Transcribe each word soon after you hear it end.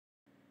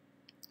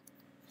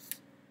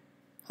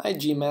Hi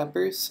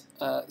GMappers.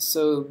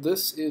 So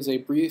this is a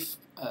brief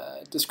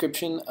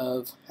description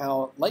of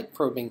how light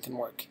probing can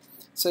work.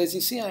 So as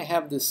you see, I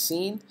have this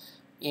scene,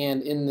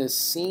 and in this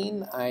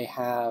scene I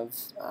have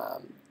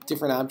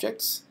different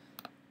objects,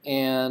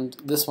 and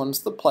this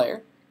one's the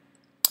player.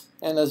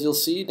 And as you'll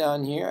see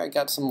down here, I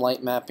got some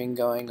light mapping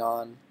going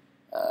on.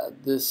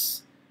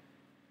 This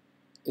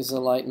is a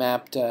light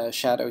mapped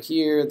shadow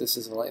here, this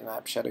is a light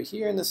mapped shadow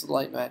here, and this is a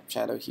light mapped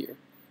shadow here.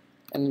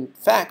 And in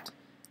fact,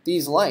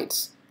 these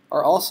lights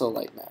are also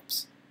light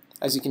maps.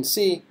 As you can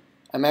see,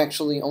 I'm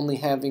actually only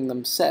having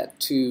them set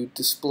to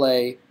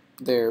display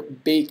their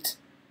baked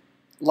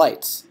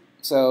lights.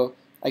 So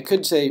I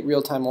could say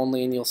real-time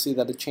only, and you'll see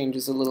that it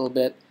changes a little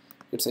bit.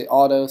 I could say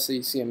auto, so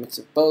you see a mix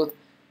of both.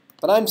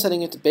 But I'm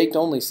setting it to baked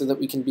only so that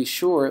we can be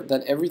sure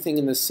that everything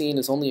in the scene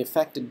is only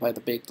affected by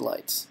the baked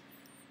lights.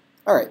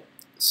 Alright,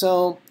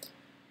 so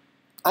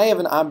I have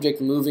an object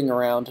moving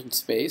around in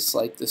space,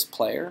 like this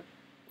player,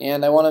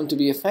 and I want him to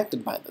be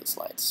affected by those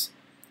lights.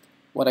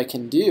 What I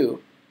can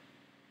do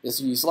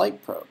is use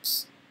light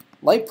probes.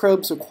 Light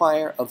probes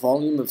require a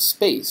volume of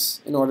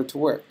space in order to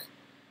work.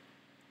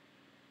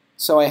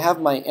 So I have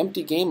my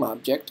empty game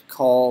object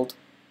called,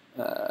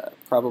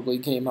 probably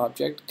game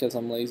object because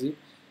I'm lazy.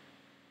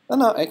 Oh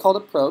no, I called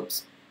it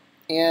probes.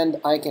 And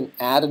I can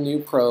add a new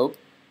probe,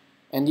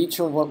 and each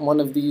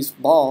one of these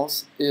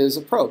balls is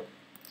a probe.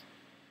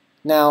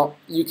 Now,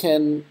 you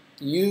can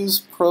use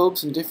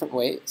probes in different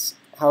ways.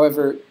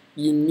 However,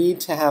 you need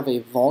to have a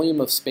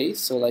volume of space,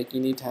 so like you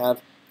need to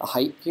have a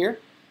height here,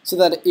 so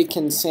that it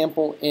can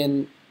sample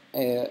in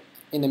a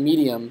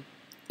medium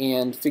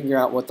and figure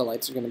out what the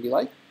lights are going to be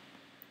like.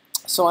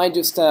 So I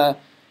just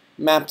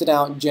mapped it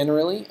out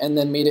generally and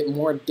then made it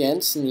more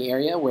dense in the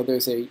area where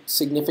there's a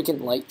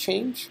significant light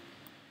change.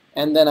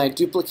 And then I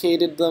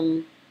duplicated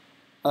them,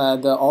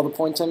 all the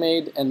points I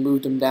made, and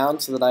moved them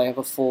down so that I have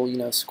a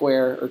full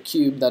square or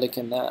cube that I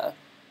can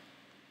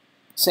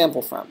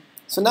sample from.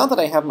 So now that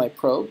I have my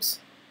probes,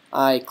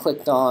 I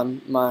clicked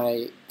on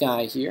my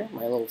guy here,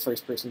 my little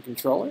first-person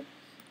controller.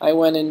 I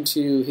went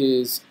into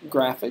his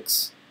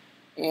graphics,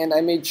 and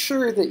I made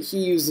sure that he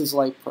uses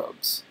light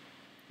probes.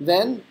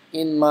 Then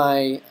in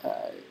my,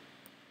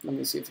 let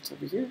me see if it's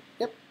over here,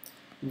 yep.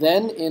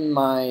 Then in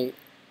my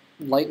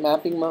light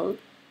mapping mode,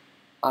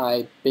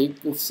 I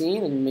baked the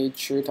scene and made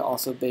sure to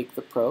also bake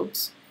the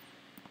probes.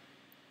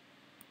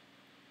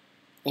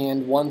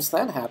 And once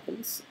that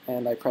happens,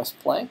 and I press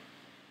play,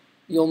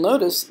 you'll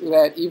notice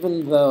that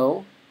even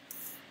though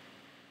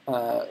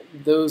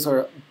those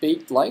are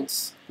baked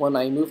lights, when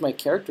I move my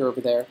character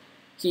over there,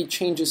 he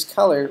changes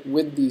color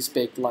with these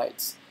baked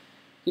lights.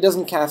 He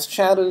doesn't cast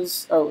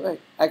shadows. Oh,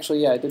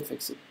 actually, yeah, I did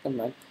fix it. Never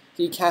mind.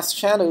 He casts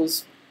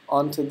shadows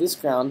onto this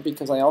ground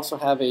because I also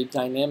have a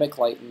dynamic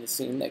light in the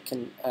scene that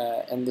can,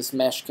 and this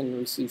mesh can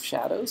receive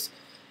shadows.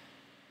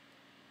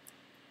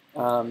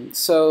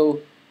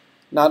 So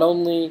not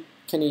only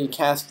can he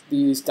cast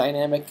these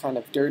dynamic kind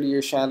of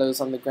dirtier shadows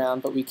on the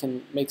ground, but we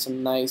can make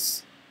some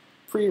nice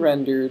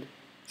pre-rendered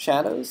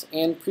shadows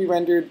and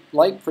pre-rendered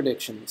light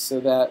predictions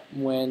so that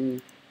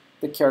when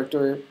the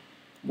character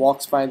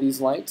walks by these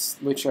lights,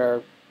 which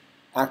are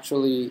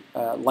actually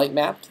light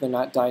mapped, they're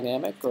not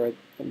dynamic or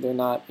they're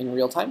not in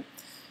real time,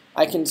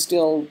 I can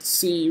still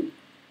see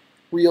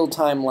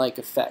real-time like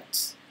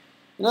effects.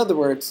 In other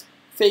words,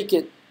 fake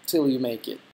it till you make it.